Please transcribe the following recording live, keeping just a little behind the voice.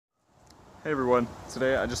Hey everyone,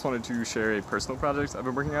 today I just wanted to share a personal project I've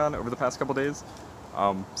been working on over the past couple days.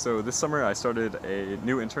 So this summer I started a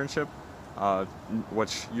new internship,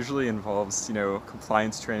 which usually involves,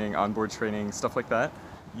 compliance training, onboard training, stuff like that.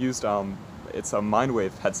 Used, it's a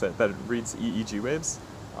MindWave headset that reads EEG waves,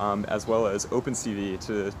 as well as OpenCV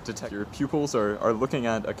to detect your pupils are looking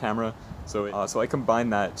at a camera. So I combine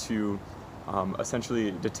that to essentially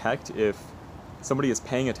detect if somebody is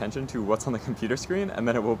paying attention to what's on the computer screen, and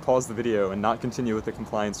then it will pause the video and not continue with the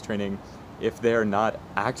compliance training if they're not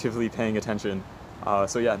actively paying attention.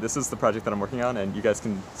 So yeah, this is the project that I'm working on, and you guys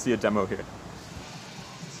can see a demo here.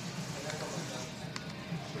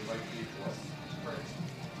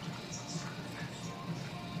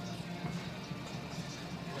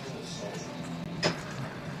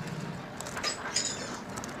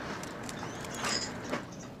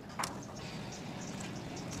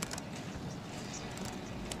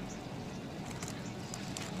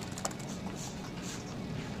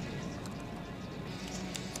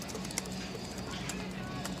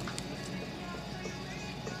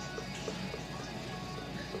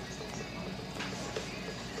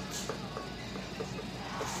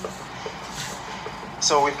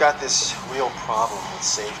 So we've got this real problem with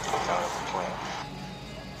safety down at the plant.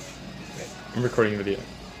 I'm recording the video.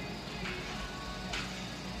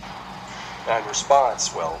 And in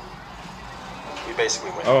response, well, we basically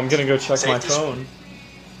went. Oh, I'm gonna go check my Safety's- phone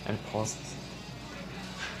and pause this.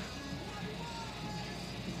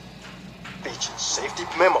 Features, safety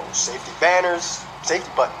memos, safety banners, safety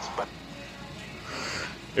buttons, but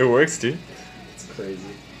It works, dude. It's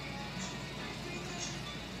crazy.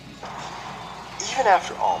 even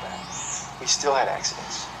after all that, we still had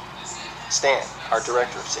accidents. Stan, our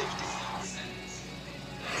director of safety,